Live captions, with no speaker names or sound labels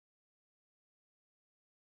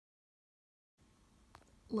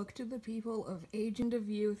Look to the people of age and of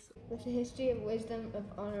youth with a history of wisdom, of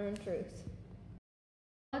honor and truth.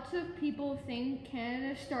 Lots of people think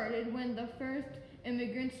Canada started when the first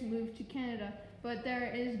immigrants moved to Canada, but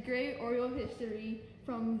there is great oral history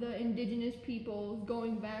from the Indigenous peoples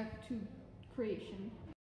going back to creation.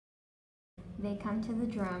 They come to the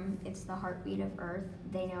drum, it's the heartbeat of Earth.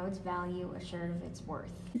 They know its value, assured of its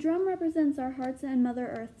worth. The drum represents our hearts and Mother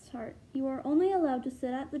Earth's heart. You are only allowed to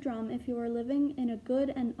sit at the drum if you are living in a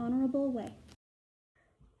good and honorable way.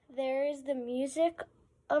 There is the music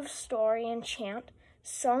of story and chant,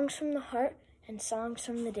 songs from the heart and songs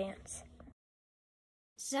from the dance.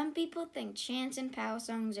 Some people think chants and pow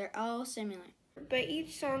songs are all similar, but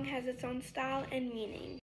each song has its own style and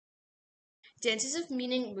meaning. Dances of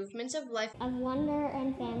meaning, movements of life, of wonder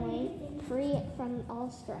and family, free from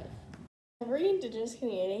all strife. Every Indigenous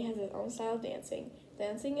community has its own style of dancing.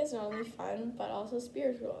 Dancing is not only fun, but also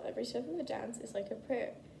spiritual. Every step of the dance is like a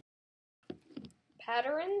prayer.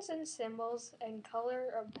 Patterns and symbols and color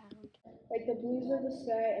abound, like the blues of the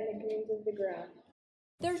sky and the greens of the ground.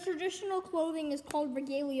 Their traditional clothing is called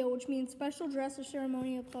regalia, which means special dress or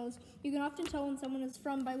ceremonial clothes. You can often tell when someone is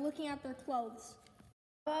from by looking at their clothes.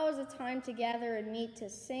 Powwow is a time to gather and meet to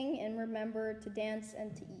sing and remember, to dance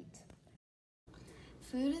and to eat.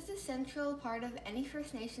 Food is a central part of any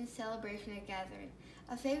First Nations celebration or gathering.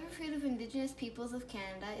 A favorite food of Indigenous peoples of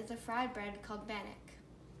Canada is a fried bread called bannock.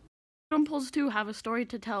 Totem poles too have a story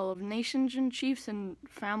to tell of nations and chiefs and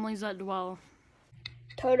families that dwell.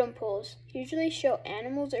 Totem poles usually show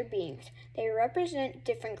animals or beings. They represent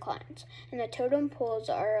different clans, and the totem poles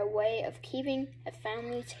are a way of keeping a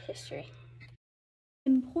family's history.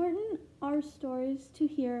 Important are stories to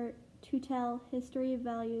hear, to tell, history,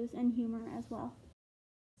 values, and humor as well.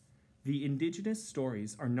 The Indigenous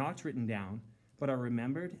stories are not written down, but are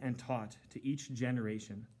remembered and taught to each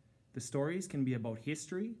generation. The stories can be about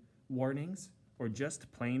history, warnings, or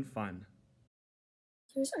just plain fun.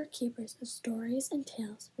 Elders are keepers of stories and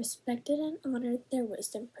tales. Respected and honored, their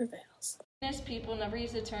wisdom prevails. Indigenous people never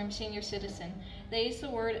use the term senior citizen. They use the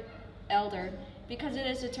word elder because it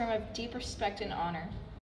is a term of deep respect and honor.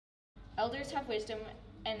 Elders have wisdom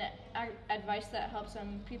and advice that helps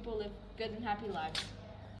people live good and happy lives.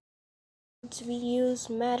 Words we use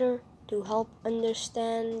matter to help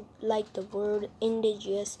understand, like the word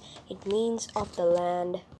indigenous, it means of the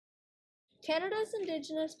land. Canada's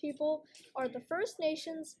Indigenous people are the First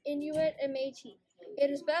Nations, Inuit, and Métis. It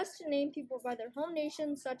is best to name people by their home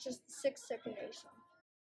nations, such as the Siksika Nation.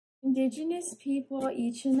 Indigenous people,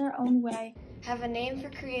 each in their own way, have a name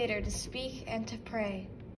for Creator to speak and to pray.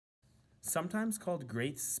 Sometimes called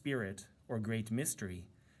Great Spirit or Great Mystery,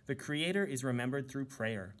 the Creator is remembered through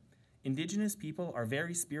prayer. Indigenous people are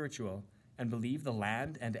very spiritual and believe the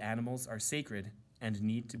land and animals are sacred and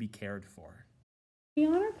need to be cared for. We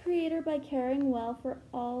honor Creator by caring well for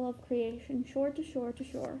all of creation, shore to shore to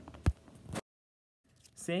shore.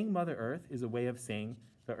 Saying Mother Earth is a way of saying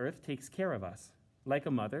the earth takes care of us. Like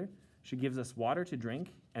a mother, she gives us water to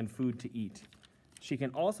drink and food to eat. She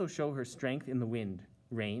can also show her strength in the wind,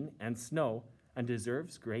 rain, and snow, and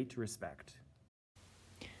deserves great respect.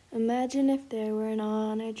 Imagine if there were an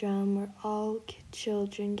honor drum where all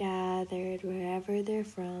children gathered wherever they're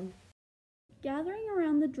from. Gathering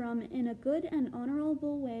around the drum in a good and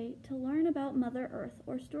honorable way to learn about Mother Earth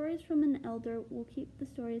or stories from an elder will keep the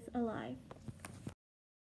stories alive.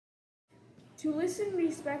 To listen,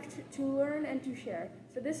 respect, to learn, and to share.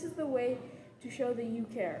 So this is the way to show that you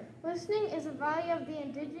care. Listening is a value of the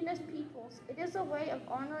Indigenous peoples. It is a way of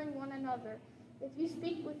honoring one another. If you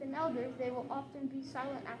speak with an elder, they will often be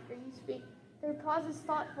silent after you speak. Their pause is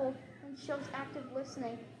thoughtful and shows active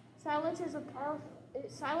listening. Silence is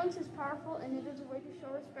powerful and it is a way to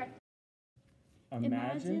show respect.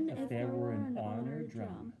 Imagine if there were an honor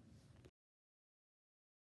drum